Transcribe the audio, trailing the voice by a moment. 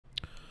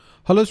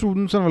Hello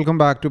students and welcome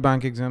back to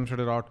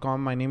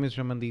bankexamstudy.com. My name is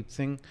Ramandeep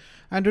Singh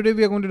and today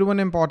we are going to do an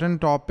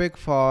important topic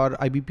for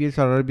IBPS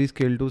RRB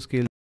Scale 2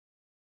 Scale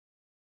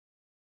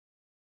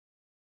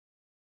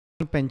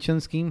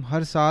pension scheme.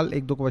 हर साल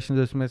एक दो questions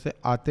इसमें से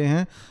आते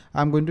हैं.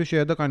 I am going to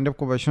share the kind of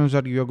questions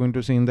that you are going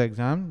to C in the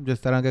exam.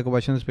 जिस तरह के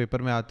क्वेश्चंस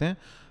पेपर में आते हैं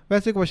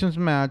वैसे क्वेश्चंस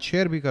मैं आज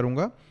शेयर भी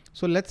करूंगा.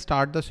 So let's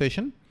start the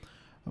session.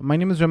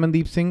 My name is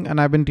Ramandeep Singh and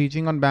I've been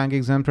teaching on bank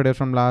exam today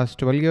from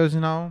last 12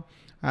 years now.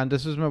 And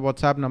this is my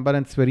WhatsApp number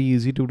and it's very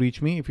easy to reach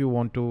me. If you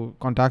want to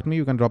contact me,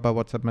 you can drop a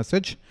WhatsApp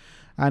message.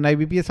 And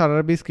IBPS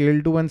RRB Scale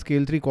 2 and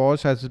Scale 3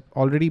 course has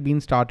already been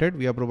started.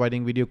 We are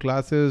providing video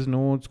classes,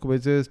 notes,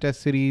 quizzes,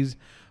 test series,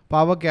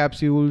 power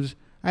capsules,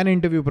 and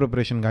interview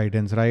preparation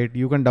guidance, right?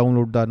 You can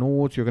download the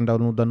notes, you can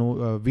download the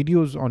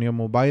videos on your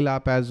mobile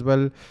app as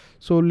well.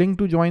 So link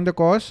to join the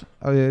course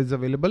is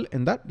available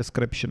in the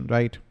description,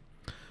 right?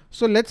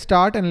 So let's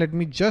start and let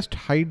me just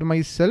hide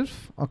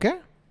myself, okay?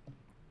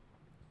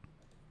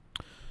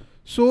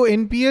 So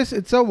NPS,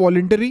 it's a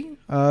voluntary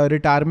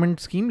retirement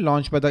scheme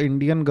launched by the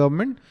Indian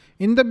government.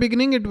 In the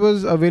beginning, it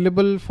was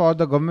available for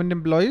the government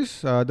employees,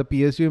 the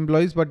PSU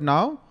employees, but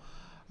now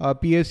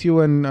PSU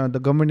and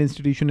the government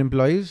institution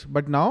employees,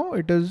 but now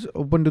it is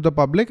open to the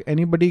public.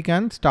 Anybody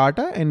can start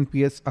a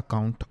NPS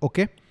account,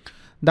 okay?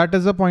 That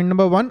is the point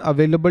number one,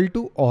 available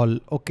to all,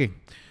 okay?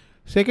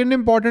 Second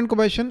important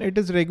question, it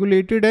is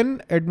regulated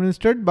and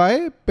administered by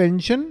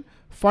Pension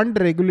Fund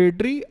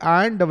Regulatory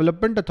and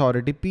Development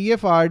Authority.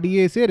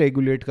 PFRDA से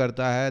regulate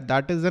करता है.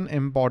 That is an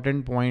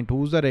important point.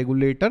 Who's the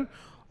regulator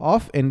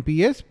of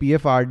NPS?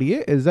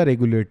 PFRDA is the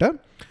regulator.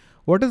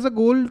 What is the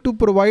goal? To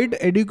provide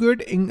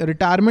adequate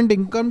retirement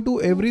income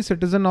to every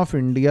citizen of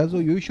India. So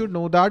you should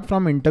know that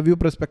from interview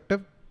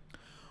perspective.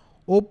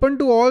 Open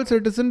to all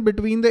citizens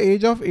between the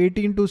age of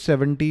 18 to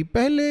 70.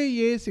 पहले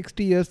ये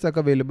 60 years तक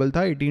available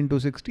था, 18 to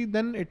 60.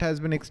 Then it has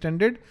been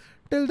extended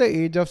till the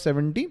age of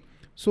 70.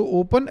 So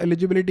open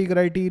eligibility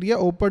criteria,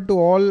 open to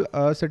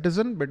all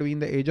citizens between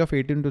the age of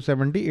 18 to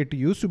 70. It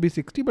used to be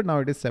 60, but now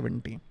it is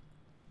 70.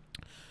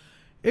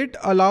 It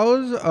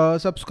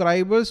allows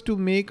subscribers to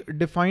make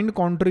defined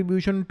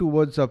contribution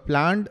towards a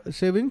planned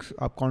savings.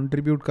 आप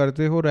contribute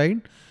करते हो,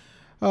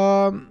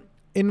 right?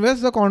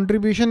 Invest the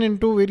contribution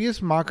into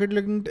various market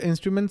linked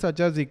instruments such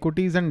as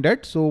equities and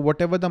debt. So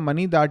whatever the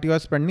money that you are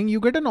spending, you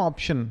get an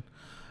option.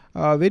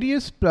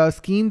 Various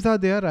schemes are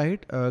there,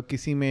 right?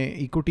 किसी में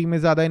equity में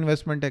ज़्यादा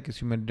investment है,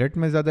 किसी में debt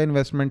में ज़्यादा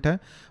investment है.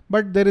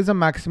 But there is a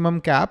maximum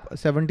cap,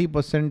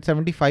 70%,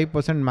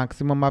 75%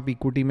 maximum आप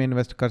equity में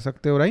invest कर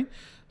सकते हो, right?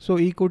 So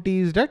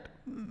equities, debt,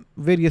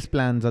 various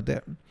plans are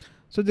there.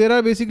 So there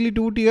are basically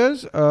two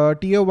tiers,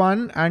 tier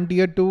 1 and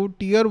tier 2.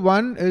 Tier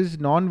 1 is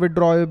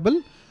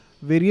non-withdrawable.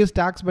 Various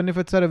tax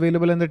benefits are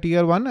available in the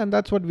tier 1 and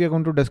that's what we are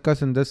going to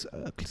discuss in this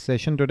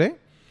session today.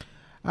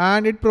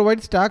 And it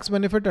provides tax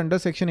benefit under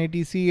section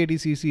 80C,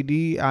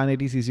 80CCD and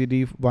 80CCD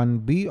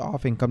 1B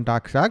of Income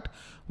Tax Act.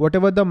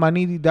 Whatever the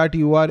money that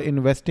you are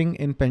investing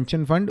in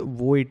pension fund,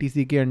 वो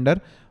 80C के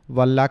under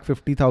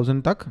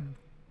 1,50,000 तक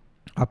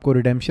आपको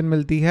redemption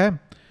मिलती है.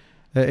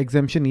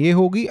 Exemption ये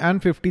होगी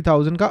and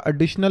 50,000 का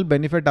additional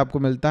benefit आपको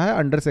मिलता है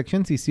under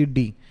section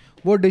CCD.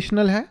 वो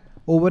additional है.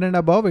 ओवर एंड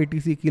अबव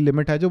 80C की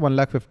लिमिट है जो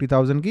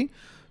 1,50,000 की.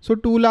 सो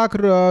 2 लाख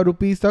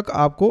रुपीस तक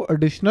आपको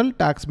एडिशनल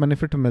टैक्स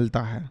बेनिफिट मिलता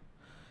है.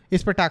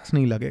 इस पर टैक्स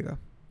नहीं लगेगा.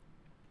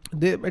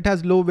 It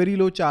has very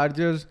low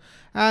charges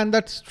and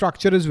that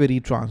structure is very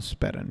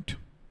transparent.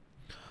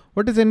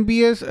 What is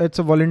NPS? It's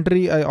a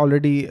voluntary, I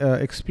already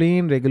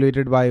explain.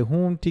 Regulated by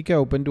home, ठीक है,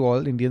 open to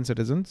all Indian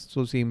citizens.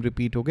 So same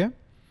repeat हो गया.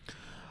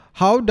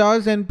 How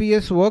does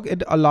NPS work?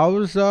 It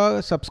allows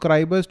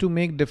subscribers to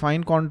make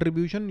defined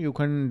contribution. You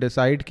can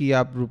decide कि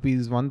आप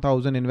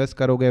 ₹1,000 invest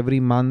करोगे every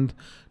month,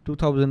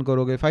 2,000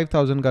 करोगे,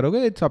 5,000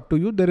 करोगे. It's up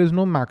to you. There is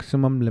no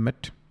maximum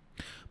limit.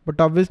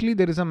 But obviously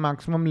there is a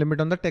maximum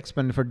limit on the tax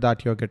benefit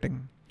that you're getting.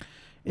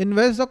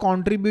 Invest the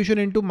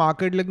contribution into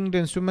market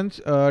linked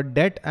instruments,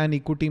 debt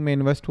and equity में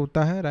invest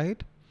होता है,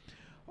 right?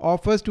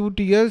 Offers two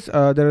tiers.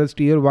 There is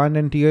tier 1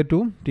 and tier 2.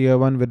 Tier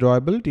 1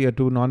 withdrawable, tier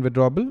 2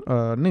 non-withdrawable.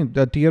 No,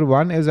 the tier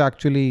 1 is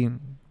actually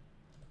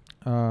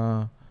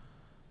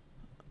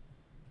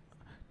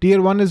tier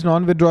 1 is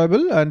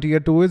non-withdrawable and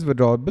tier 2 is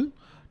withdrawable.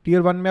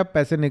 Tier 1 में आप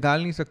पैसे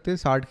निकाल नहीं सकते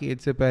 60 की एज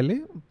से पहले.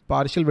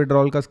 Partial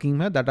withdrawal का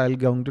scheme है that I'll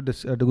going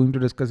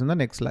to discuss in the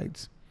next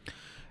slides.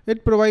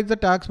 It provides the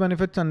tax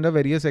benefits under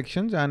various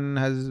sections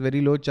and has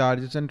very low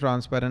charges and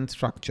transparent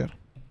structure.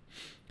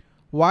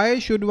 Why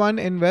should one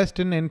invest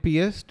in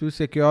NPS? To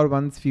secure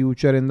one's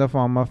future in the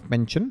form of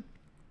pension.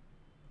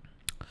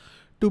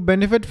 To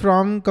benefit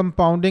from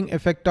compounding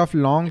effect of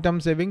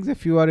long-term savings.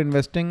 If you are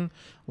investing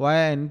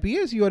via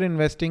NPS, you are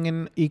investing in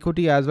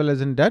equity as well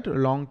as in debt.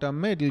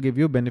 Long-term, it will give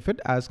you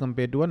benefit as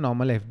compared to a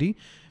normal FD.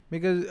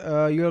 Because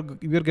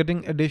you're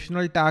getting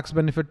additional tax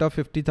benefit of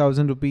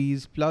 50,000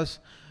 rupees plus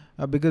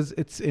because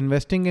it's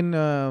investing in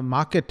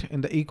market,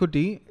 in the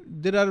equity,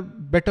 there are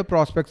better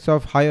prospects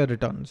of higher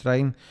returns,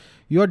 right?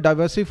 You are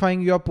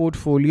diversifying your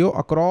portfolio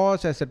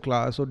across asset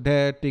class, so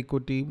debt,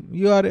 equity,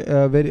 you are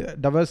very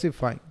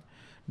diversifying.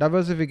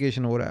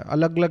 Diversification हो रहा है,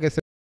 अलग अलग ऐसे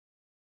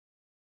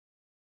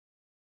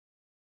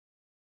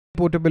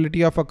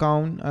portability of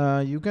account.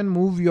 You can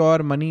move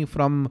your money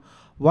from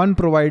one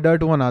provider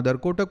to another.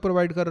 Kotak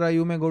provide kar raha,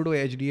 you may go to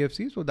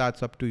HDFC, so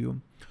that's up to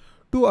you.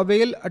 To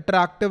avail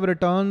attractive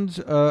returns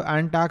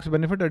and tax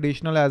benefit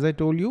additional, as I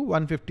told you,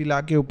 150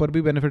 lakh के ऊपर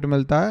भी benefit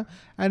मिलता है,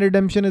 and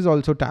redemption is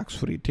also tax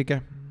free. ठीक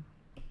है.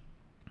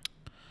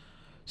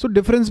 So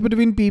difference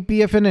between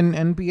PPF and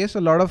NPS.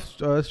 A lot of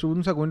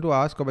students are going to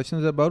ask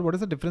questions about what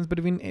is the difference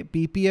between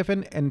PPF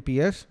and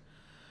NPS.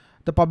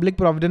 The Public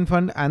Provident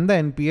Fund and the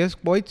NPS,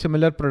 quite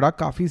similar product,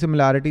 काफ़ी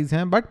similarities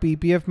हैं, but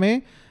PPF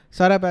में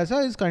सारा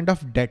पैसा is kind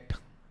of debt.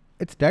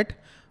 It's debt.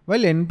 While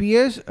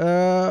NPS,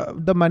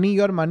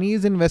 your money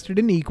is invested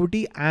in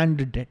equity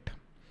and debt.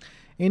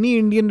 Any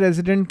Indian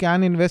resident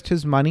can invest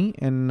his money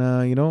in,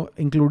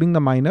 including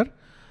the minor.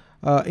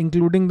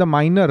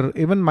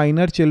 Even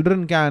minor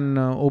children can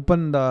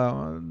open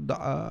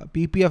the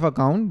PPF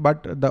account,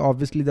 but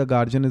obviously the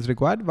guardian is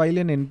required. While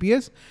in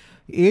NPS,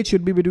 age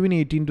should be between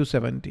 18 to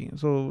 70.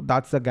 So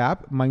that's the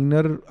gap.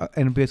 Minor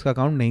NPS का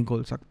account नहीं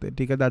खोल सकते.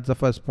 ठीक है, that's the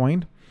first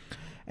point.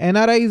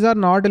 NRIs are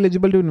not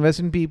eligible to invest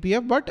in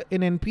PPF, but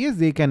in NPS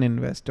they can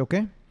invest.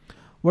 Okay.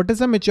 What is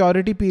the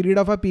maturity period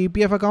of a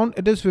PPF account?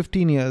 It is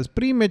 15 years.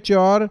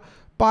 Premature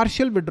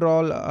partial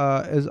withdrawal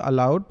is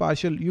allowed.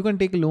 You can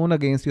take a loan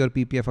against your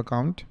PPF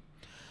account.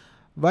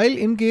 While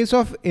in case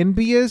of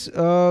NPS,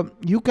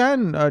 you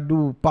can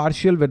do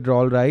partial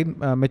withdrawal, right?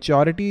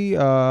 Maturity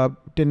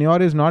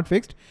tenure is not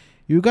fixed.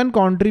 You can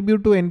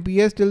contribute to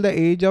NPS till the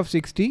age of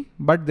 60,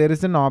 but there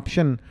is an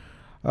option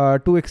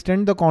to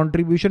extend the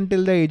contribution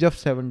till the age of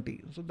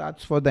 70. So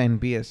that's for the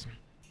NPS.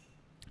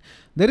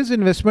 There is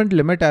investment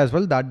limit as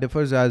well, that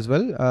differs as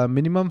well.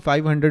 Minimum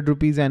 500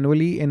 rupees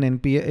annually in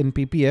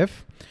PPF.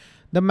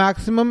 The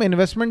maximum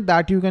investment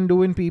that you can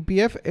do in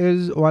PPF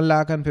is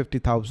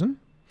 1,50,000.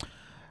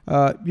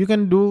 You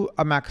can do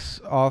a max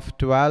of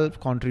 12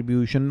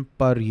 contribution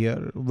per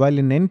year. While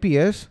in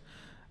NPS,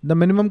 the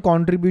minimum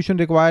contribution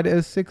required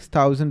is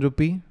 6,000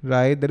 rupee,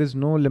 right? There is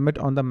no limit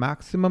on the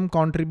maximum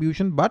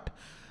contribution, but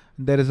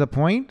there is a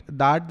point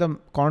that the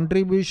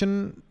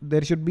contribution,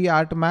 there should be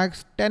at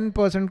max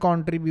 10%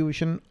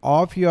 contribution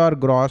of your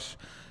gross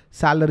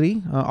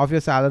salary,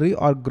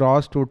 or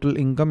gross total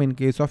income in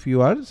case of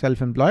you are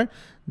self-employed.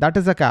 That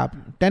is a cap.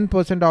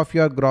 10% of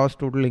your gross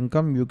total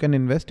income you can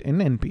invest in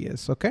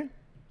NPS, okay?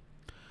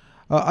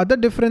 Other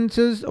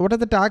differences, what are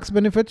the tax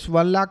benefits?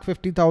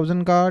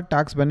 1,50,000 ka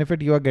tax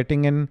benefit you are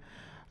getting in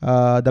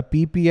the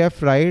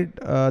PPF, right?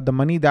 The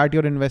money that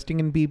you're investing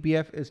in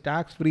PPF is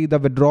tax free. The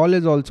withdrawal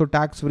is also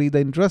tax free.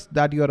 The interest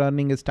that you're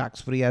earning is tax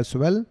free as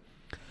well.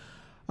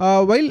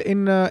 While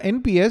in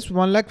NPS,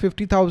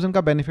 1,50,000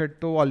 ka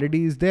benefit to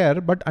already is there,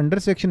 but under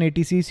section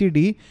 80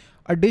 CCD,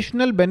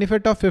 additional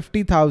benefit of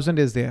 50,000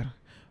 is there.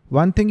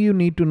 One thing you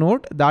need to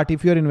note that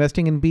if you're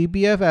investing in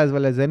PPF as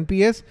well as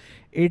NPS,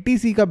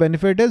 ATC का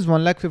benefit is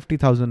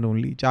 1,50,000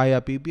 only. चाहे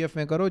आप PPF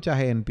में करो,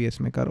 चाहे NPS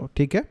में करो,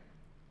 ठीक है?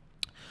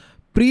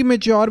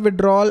 Premature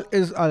withdrawal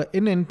is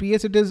in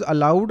NPS, it is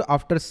allowed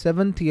after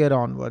 7th year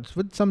onwards,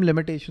 with some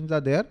limitations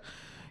are there.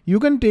 You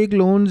can take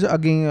loans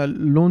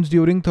loans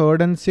during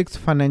 3rd and 6th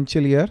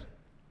financial year,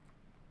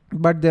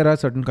 but there are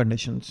certain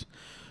conditions.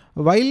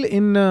 While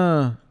in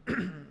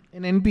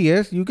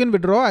NPS, you can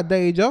withdraw at the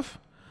age of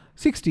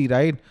 60,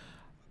 right?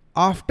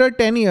 After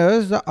 10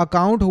 years, the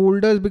account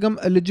holders become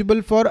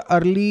eligible for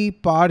early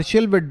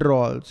partial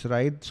withdrawals,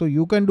 right? So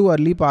you can do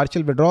early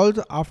partial withdrawals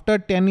after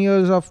 10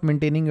 years of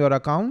maintaining your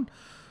account.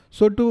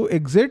 So to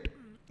exit,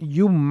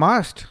 you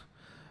must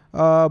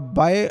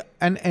buy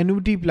an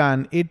annuity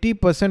plan.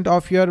 80%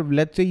 of your,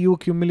 let's say you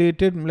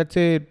accumulated, let's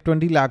say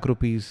 20 lakh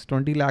rupees,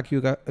 20 lakh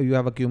you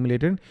have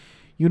accumulated.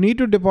 You need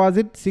to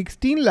deposit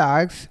 16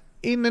 lakhs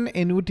in an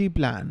annuity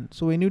plan.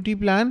 So annuity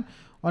plan,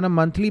 on a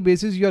monthly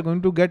basis, you are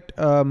going to get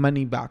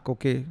money back.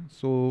 Okay.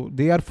 So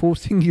they are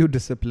forcing you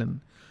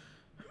discipline.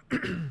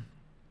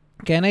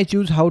 Can I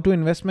choose how to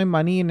invest my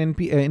money in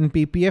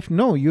PPF?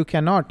 No, you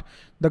cannot.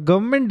 The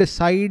government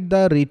decide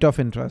the rate of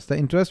interest. The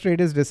interest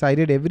rate is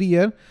decided every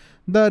year.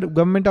 The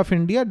government of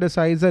India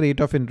decides the rate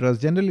of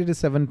interest. Generally, it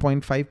is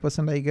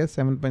 7.5%, I guess,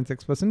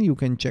 7.6%. You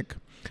can check.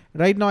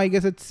 Right now, I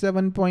guess it's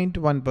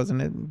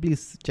 7.1%.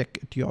 Please check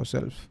it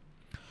yourself.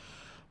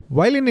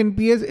 While in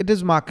NPS, it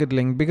is market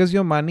linked because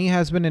your money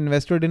has been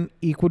invested in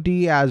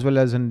equity as well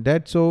as in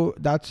debt. So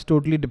that's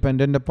totally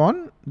dependent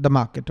upon the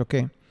market.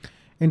 Okay.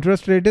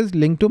 Interest rate is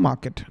linked to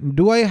market.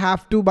 Do I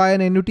have to buy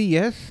an annuity?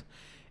 Yes.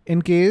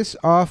 In case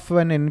of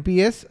an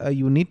NPS,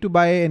 you need to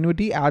buy an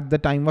annuity at the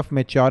time of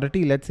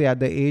maturity. Let's say at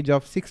the age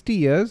of 60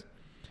 years,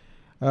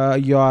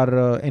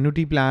 your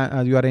annuity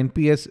plan, your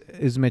NPS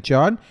is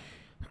matured.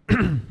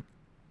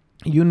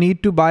 You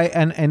need to buy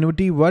an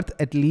annuity worth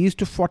at least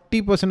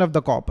 40% of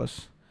the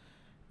corpus.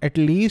 At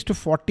least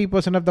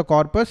 40% of the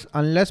corpus,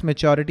 unless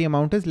maturity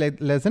amount is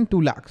less than 2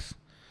 lakhs.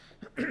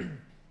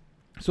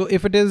 So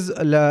if it is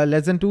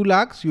less than 2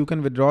 lakhs, you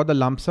can withdraw the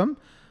lump sum.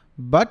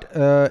 But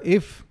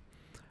if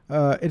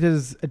it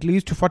is at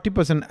least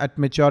 40% at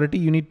maturity.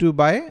 You need to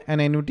buy an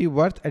annuity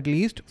worth at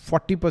least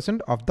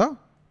 40% of the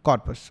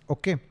corpus.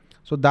 Okay.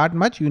 So that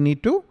much you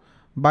need to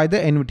buy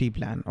the annuity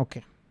plan.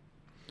 Okay.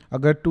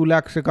 Agar 2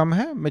 lakh se kam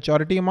hai,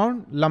 maturity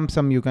amount, lump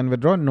sum you can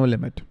withdraw, no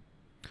limit.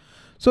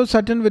 So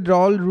certain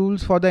withdrawal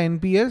rules for the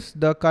NPS.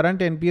 The current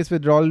NPS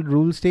withdrawal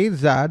rule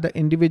states that the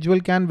individual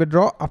can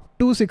withdraw up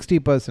to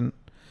 60%.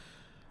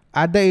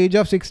 At the age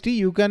of 60,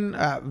 you can,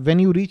 when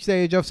you reach the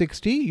age of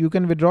 60, you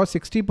can withdraw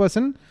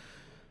 60%.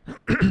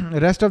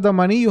 Rest of the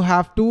money you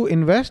have to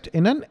invest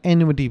in an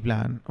annuity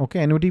plan.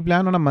 Okay, annuity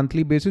plan on a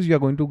monthly basis, you are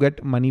going to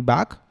get money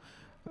back.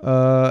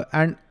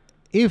 And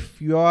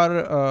if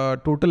your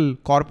total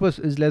corpus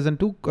is less than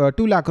 2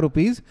 lakh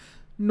rupees,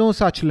 no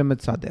such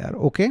limits are there.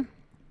 Okay.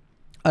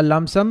 A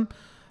lump sum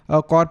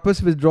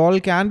corpus withdrawal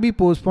can be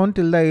postponed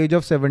till the age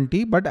of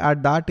 70, but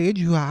at that age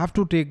you have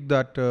to take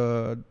that,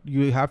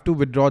 you have to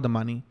withdraw the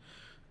money.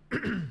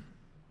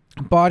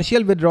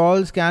 Partial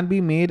withdrawals can be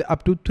made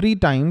up to 3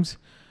 times.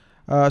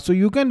 So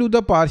you can do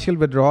the partial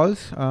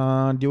withdrawals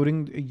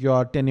during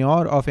your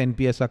tenure of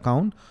NPS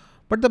account,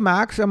 but the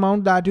max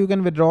amount that you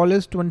can withdraw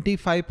is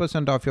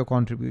 25% of your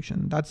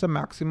contribution. That's the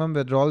maximum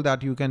withdrawal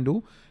that you can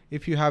do.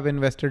 If you have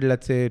invested,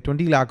 let's say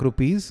 20 lakh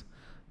rupees,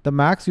 the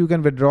max you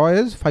can withdraw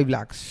is 5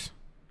 lakhs.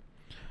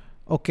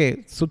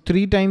 Okay, so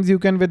 3 times you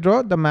can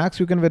withdraw, the max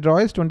you can withdraw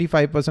is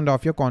 25%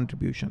 of your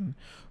contribution.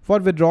 For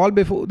withdrawal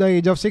before the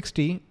age of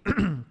 60,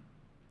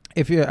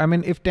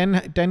 if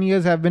 10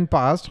 years have been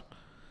passed,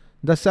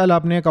 10 साल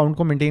आपने account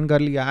को maintain कर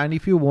लिया, and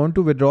if you want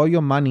to withdraw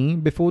your money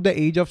before the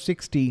age of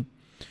 60,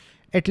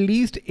 at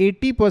least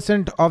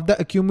 80% of the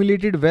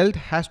accumulated wealth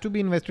has to be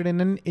invested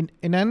in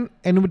an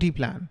annuity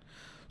plan.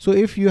 So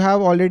if you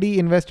have already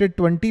invested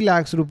 20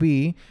 lakhs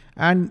rupee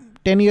and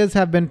 10 years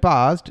have been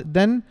passed,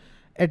 then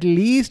at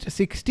least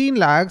 16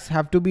 lakhs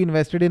have to be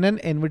invested in an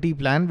annuity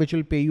plan, which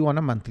will pay you on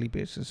a monthly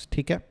basis.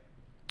 Okay?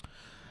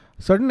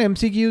 Certain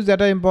MCQs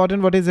that are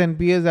important. What is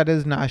NPS? That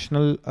is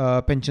National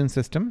Pension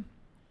System.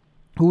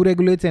 Who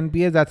regulates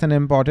NPS? That's an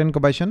important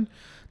question.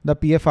 The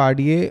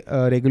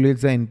PFRDA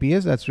regulates the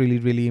NPS. That's really,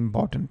 really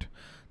important.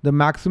 The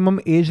maximum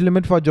age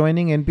limit for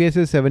joining NPS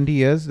is 70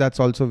 years. That's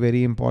also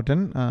very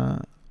important.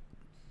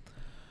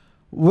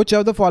 Which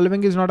of the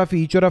following is not a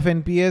feature of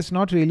NPS?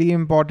 Not really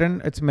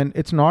important.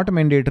 It's not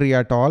mandatory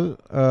at all.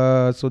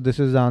 So this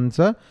is the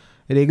answer.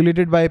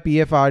 Regulated by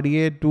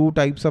PFRDA, 2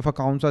 types of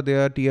accounts are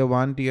there. Tier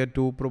 1, Tier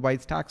 2,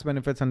 provides tax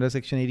benefits under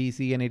Section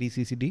 80C and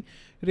 80CCD.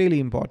 Really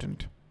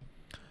important.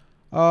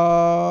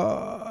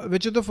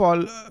 Which of the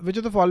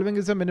following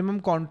is the minimum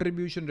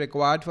contribution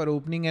required for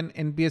opening an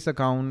NPS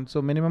account?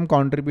 So minimum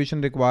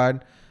contribution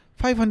required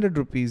 500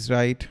 rupees,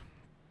 right?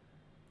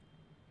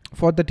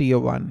 For the Tier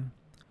 1.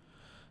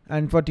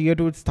 And for Tier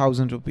 2, it's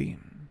 1000 rupee.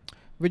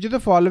 Which of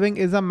the following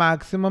is a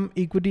maximum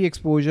equity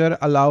exposure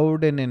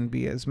allowed in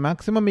NPS?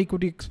 Maximum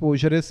equity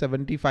exposure is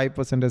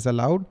 75% is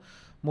allowed.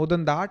 More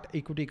than that,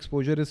 equity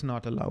exposure is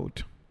not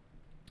allowed.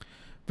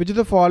 Which of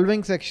the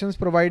following sections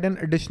provide an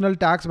additional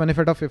tax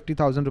benefit of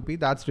 50,000 rupees?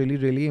 That's really,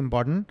 really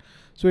important.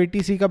 So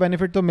 80C ka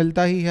benefit to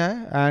milta hi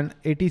hai, and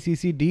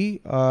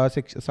 80CCD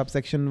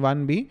subsection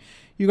 1B,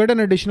 you get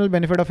an additional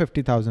benefit of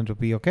 50,000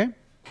 rupees. Okay.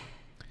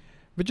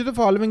 Which of the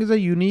following is a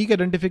unique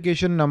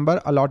identification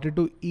number allotted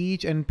to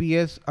each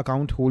NPS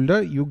account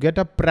holder? You get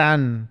a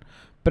PRAN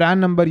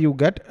number you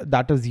get,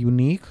 that is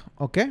unique.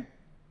 Okay.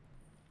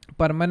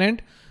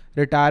 Permanent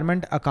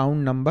retirement account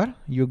number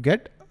you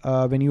get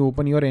when you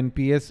open your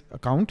NPS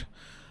account.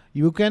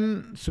 You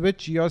can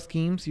switch your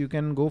schemes. You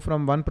can go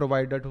from one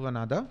provider to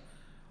another.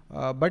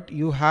 But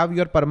you have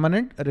your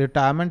permanent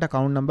retirement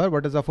account number.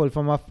 What is the full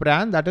form of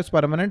PRAN? That is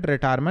permanent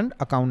retirement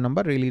account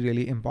number. Really,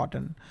 really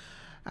important.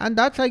 And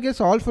that's, I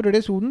guess, all for today,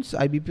 students.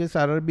 IBPS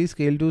RRB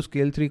Scale 2,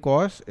 Scale 3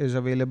 course is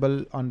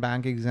available on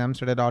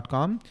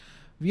bankexamstudy.com.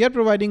 We are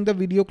providing the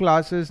video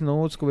classes,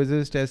 notes,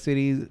 quizzes, test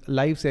series,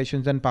 live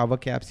sessions, and power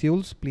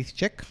capsules. Please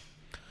check.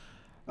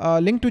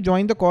 Link to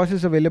join the course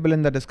is available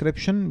in the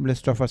description.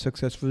 List of our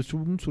successful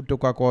students who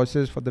took our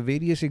courses for the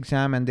various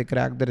exams and they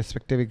cracked the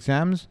respective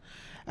exams.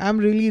 I'm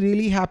really,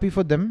 really happy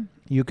for them.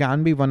 You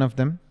can be one of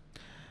them.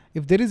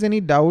 If there is any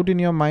doubt in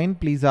your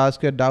mind, please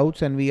ask your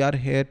doubts and we are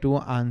here to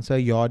answer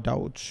your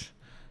doubts.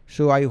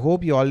 So I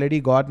hope you already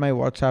got my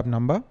WhatsApp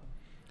number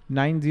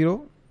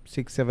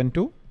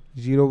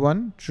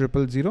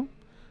 90672010000.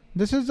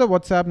 This is the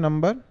WhatsApp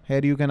number. Here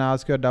you can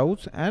ask your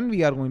doubts and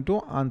we are going to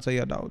answer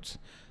your doubts.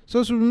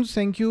 So students,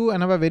 thank you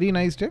and have a very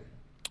nice day.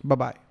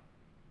 Bye-bye.